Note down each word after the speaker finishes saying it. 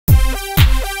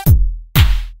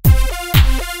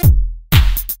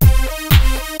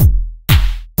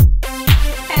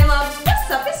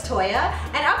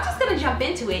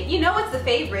it. You know it's the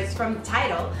favorites from the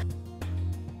title.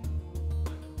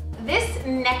 This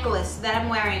necklace that I'm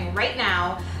wearing right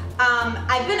now,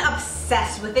 I've been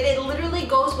obsessed with it. It literally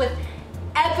goes with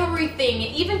everything.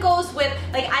 It even goes with,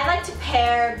 like, I like to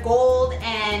pair gold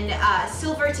and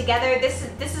silver together. This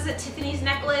is a Tiffany's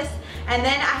necklace. And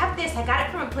then I have this, I got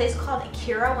it from a place called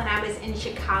Akira when I was in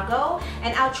Chicago,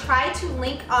 and I'll try to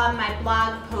link on my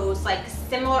blog post like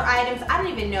similar items. I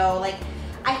don't even know, like,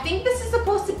 I think this is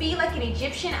supposed to be like an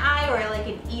Egyptian eye or like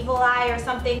an evil eye or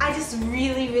something. I just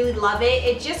really, really love it.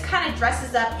 It just kind of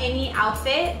dresses up any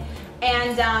outfit,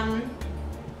 and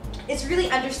it's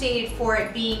really understated for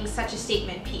it being such a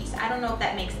statement piece. I don't know if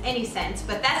that makes any sense,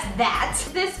 but that's that.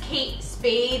 This Kate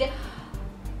Spade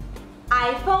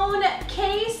iPhone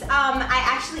case, I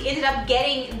actually ended up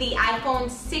getting the iPhone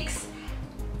 6s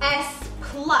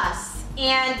Plus,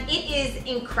 and it is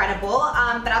incredible,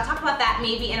 but I'll talk about that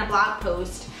maybe in a blog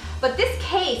post. But this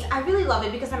case, I really love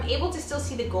it because I'm able to still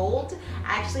see the gold.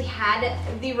 I actually had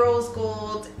the rose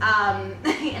gold,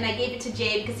 and I gave it to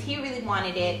Jay because he really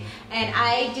wanted it, and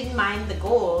I didn't mind the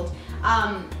gold.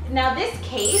 Now this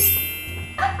case,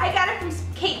 I got it from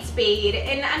Kate Spade,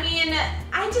 and I mean,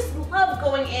 I just love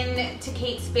going into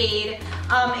Kate Spade.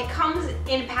 It comes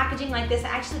in packaging like this. I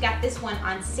actually got this one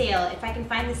on sale. If I can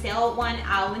find the sale one,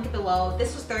 I'll link it below.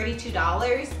 This was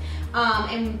 $32,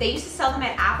 and they used to sell them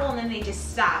at Apple, and then they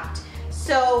just stopped.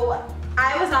 So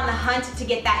I was on the hunt to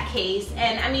get that case,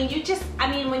 and I mean,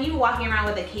 when you're walking around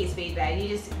with a Kate Spade bag, it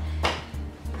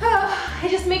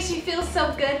just makes you feel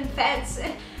so good and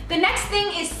fancy. The next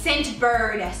thing is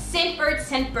Scentbird.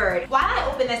 Scentbird. While I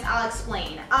open this, I'll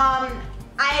explain.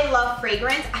 I love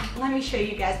fragrance. Let me show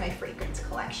you guys my fragrance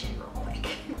collection real quick.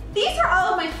 These are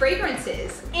all of my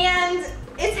fragrances, and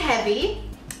it's heavy.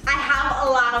 I have a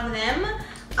lot of them,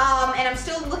 and I'm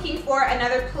still looking for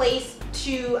another place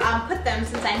to put them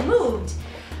since I moved.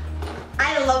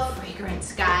 I love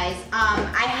fragrance, guys.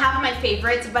 I have my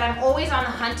favorites, but I'm always on the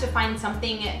hunt to find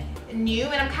something new,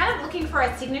 and I'm kind of looking for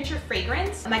a signature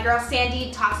fragrance. My girl Sandy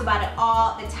talks about it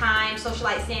all the time,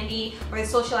 Socialite Sandy, or the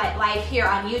Socialite Life here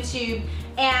on YouTube,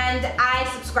 and I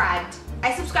subscribed,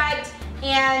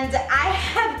 and I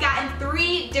have gotten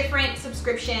 3 different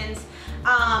subscriptions.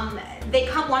 They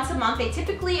come once a month. They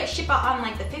typically ship out on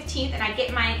like the 15th, and I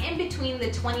get mine in between the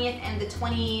 20th and the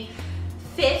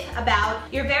 25th about.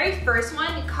 Your very first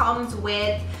one comes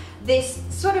with this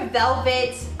sort of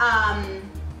velvet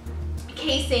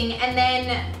casing, and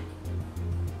then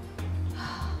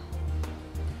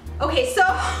okay, so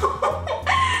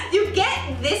you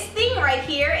get this thing right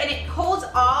here, and it holds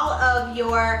all of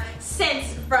your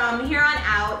scents from here on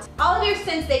out. All of your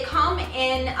scents, they come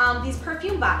in these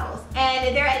perfume bottles,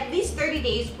 and they're at least 30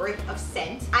 days worth of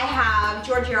scent. I have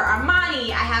Giorgio Armani,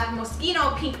 I have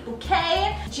Moschino Pink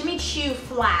Bouquet, Jimmy Choo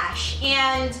Flash,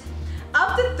 and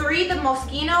of the 3, the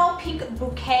Moschino Pink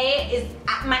Bouquet is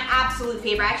my absolute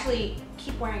favorite. I actually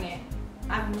keep wearing it.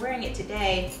 I'm wearing it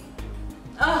today.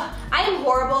 Ugh, I am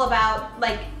horrible about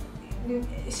like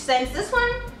scents. This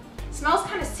one smells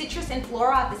kind of citrus and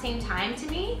floral at the same time to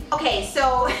me. Okay,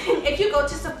 so if you go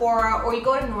to Sephora or you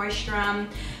go to Nordstrom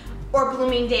or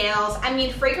Bloomingdale's, I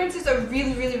mean, fragrances are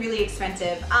really, really, really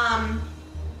expensive.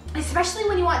 Especially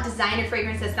when you want designer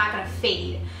fragrance that's not gonna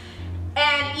fade.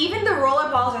 And even the roller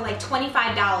balls are like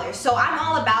 $25. So I'm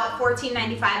all about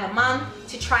 $14.95 a month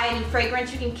to try a new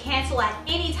fragrance. You can cancel at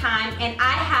any time, and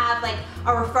I have like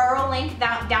a referral link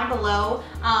down below.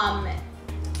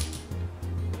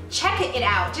 Check it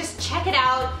out. Just check it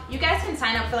out. You guys can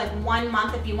sign up for like 1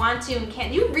 month if you want to,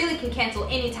 and you really can cancel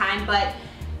anytime, but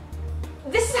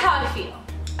this is how I feel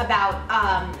about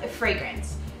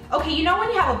fragrance. Okay, you know when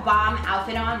you have a bomb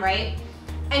outfit on, right?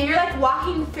 And you're like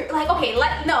walking through, like, okay,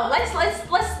 let's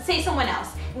say someone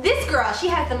else. This girl, she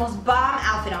has the most bomb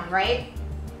outfit on, right?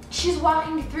 She's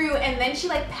walking through, and then she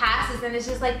like passes, and it's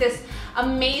just like this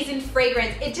amazing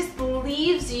fragrance. It just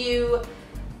leaves you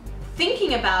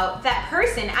thinking about that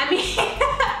person. I mean,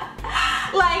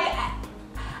 like,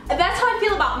 that's how I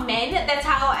feel about men. That's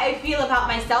how I feel about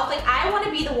myself. Like, I want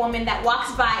to be the woman that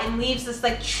walks by and leaves this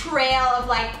like trail of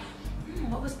like,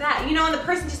 what was that? You know, and the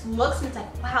person just looks and it's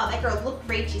like, wow, that girl looked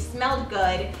great, she smelled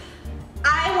good.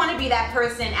 I want to be that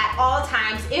person at all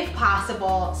times if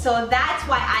possible. So that's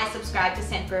why I subscribe to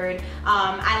Scentbird.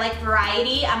 I like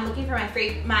variety. I'm looking for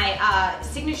my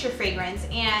signature fragrance,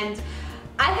 and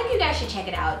I think you guys should check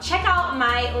it out. Check out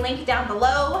my link down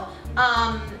below.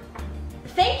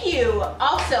 Thank you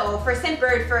also for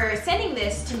Scentbird for sending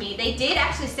this to me. They did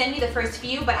actually send me the first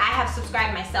few, but I have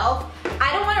subscribed myself.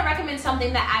 I don't want to recommend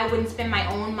something that I wouldn't spend my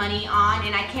own money on,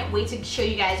 and I can't wait to show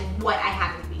you guys what I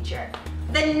have in the future.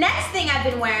 The next thing I've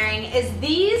been wearing is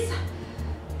these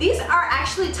These are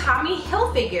actually Tommy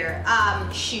Hilfiger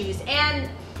shoes, and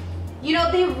you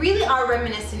know, they really are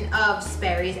reminiscent of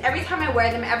Sperry's. Every time I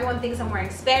wear them, everyone thinks I'm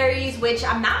wearing Sperry's, which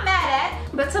I'm not mad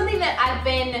at, but something that I've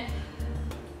been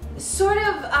sort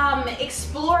of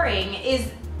exploring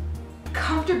is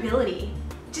comfortability.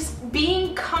 Just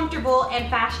being comfortable and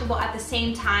fashionable at the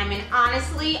same time. And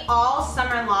honestly, all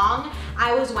summer long,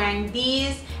 I was wearing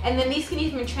these, and then these can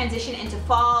even transition into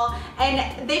fall,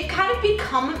 and they've kind of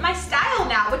become my style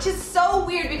now, which is so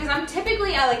weird because I'm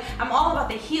typically, I'm all about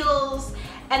the heels,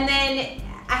 and then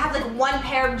I have like one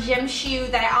pair of gym shoe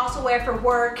that I also wear for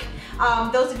work.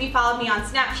 Those of you who follow me on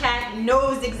Snapchat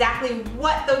knows exactly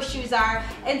what those shoes are.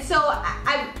 And so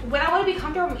when I want to be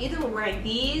comfortable, I'm either wearing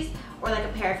these or like a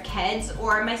pair of Keds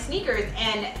or my sneakers.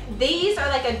 And these are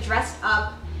like a dressed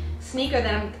up sneaker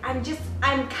that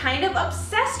I'm kind of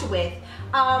obsessed with.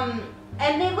 And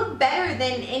they look better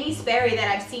than any Sperry that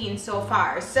I've seen so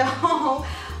far. So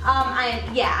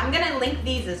I'm gonna link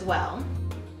these as well.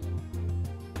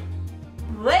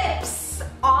 Lips.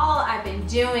 All I've been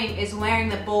doing is wearing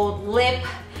the bold lip.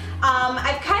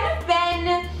 I've kind of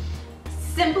been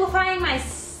simplifying my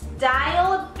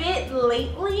style a bit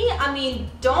lately. I mean,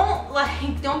 don't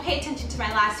pay attention to my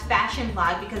last fashion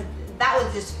vlog because that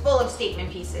was just full of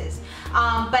statement pieces.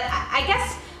 But I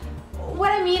guess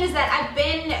what I mean is that I've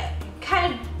been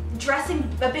kind of dressing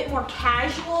a bit more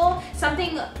casual,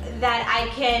 something that I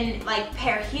can like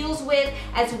pair heels with,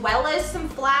 as well as some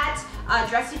flats,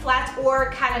 dressy flats,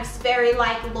 or kind of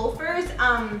Sperry-like loafers.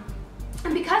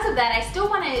 And because of that, I still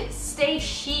want to stay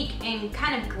chic and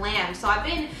kind of glam. So I've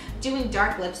been doing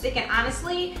dark lipstick, and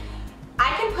honestly,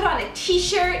 I can put on a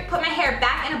t-shirt, put my hair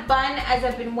back in a bun as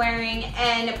I've been wearing,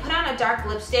 and put on a dark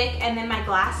lipstick, and then my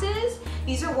glasses.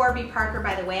 These are Warby Parker,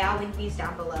 by the way. I'll link these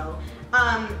down below.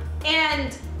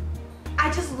 And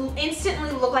I just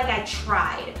instantly look like I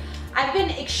tried. I've been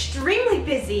extremely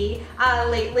busy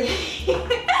lately.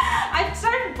 I've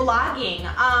started blogging.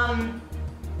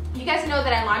 You guys know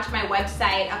that I launched my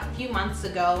website a few months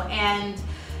ago, and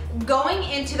going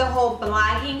into the whole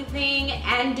blogging thing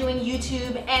and doing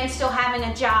YouTube and still having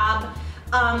a job,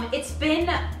 it's been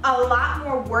a lot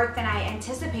more work than I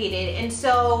anticipated. And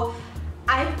so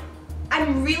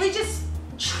I'm really just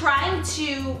trying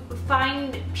to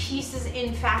find pieces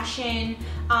in fashion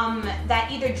that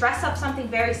either dress up something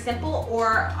very simple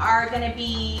or are gonna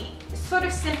be sort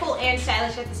of simple and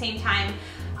stylish at the same time,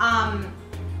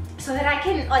 so that I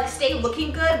can like stay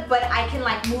looking good, but I can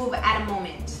like move at a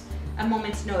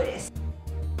moment's notice.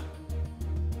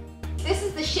 This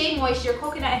is the Shea Moisture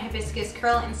Coconut and Hibiscus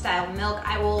Curl and Style Milk.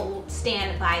 I will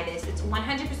stand by this. It's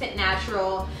 100%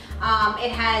 natural.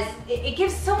 It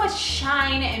gives so much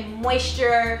shine and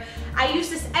moisture. I use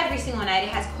this every single night. It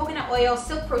has coconut oil,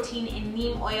 silk protein, and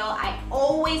neem oil. I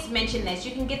always mention this.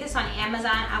 You can get this on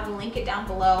Amazon. I will link it down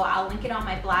below. I'll link it on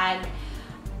my blog.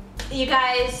 You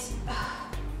guys,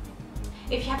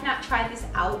 if you have not tried this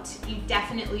out, you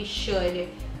definitely should.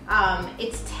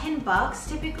 It's 10 bucks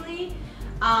typically.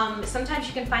 Sometimes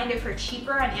you can find it for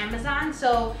cheaper on Amazon,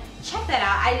 so check that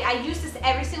out. I use this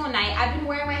every single night. I've been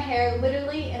wearing my hair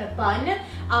literally in a bun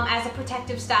as a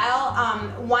protective style.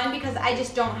 One, because I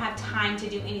just don't have time to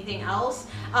do anything else.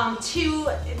 Two,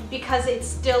 because it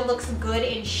still looks good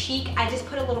and chic. I just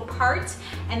put a little part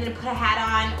and then put a hat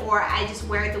on, or I just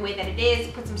wear it the way that it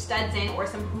is, put some studs in or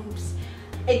some hoops.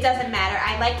 It doesn't matter.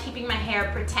 I like keeping my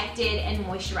hair protected and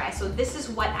moisturized, so this is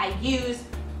what I use.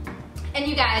 And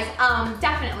you guys,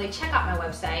 definitely check out my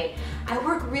website. I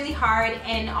work really hard,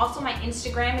 and also my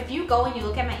Instagram. If you go and you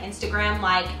look at my Instagram,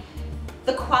 like,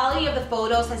 the quality of the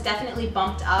photos has definitely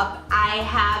bumped up. I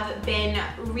have been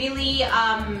really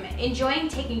enjoying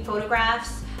taking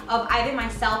photographs of either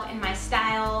myself and my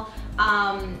style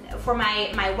for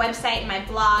my website and my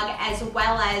blog, as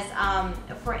well as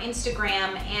for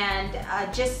Instagram,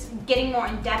 and just getting more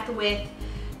in depth with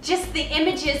just the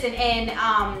images and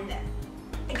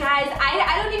guys,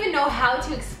 I don't even know how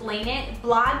to explain it.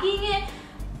 Blogging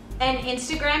and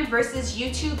Instagram versus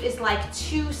YouTube is like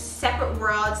two separate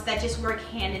worlds that just work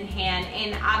hand in hand,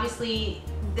 and obviously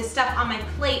the stuff on my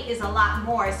plate is a lot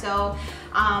more. So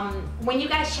when you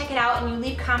guys check it out and you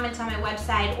leave comments on my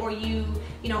website, or you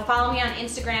follow me on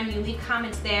Instagram and you leave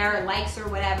comments there, or likes or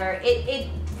whatever, it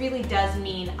really does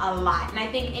mean a lot. And I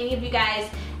think any of you guys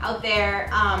out there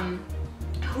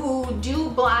who do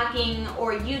blogging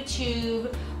or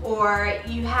YouTube, or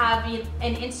you have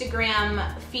an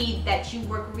Instagram feed that you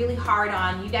work really hard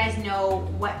on, you guys know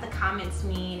what the comments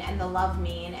mean and the love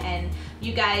mean, and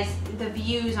you guys, the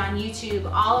views on YouTube,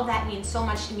 all of that means so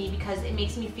much to me, because it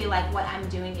makes me feel like what I'm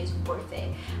doing is worth it,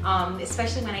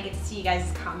 especially when I get to see you guys'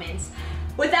 comments.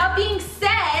 with that being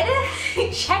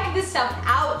said, check this stuff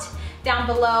out down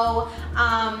below.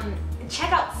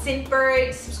 Check out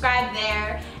Scentbird, subscribe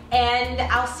there, and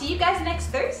I'll see you guys next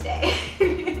Thursday.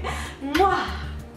 Mwah.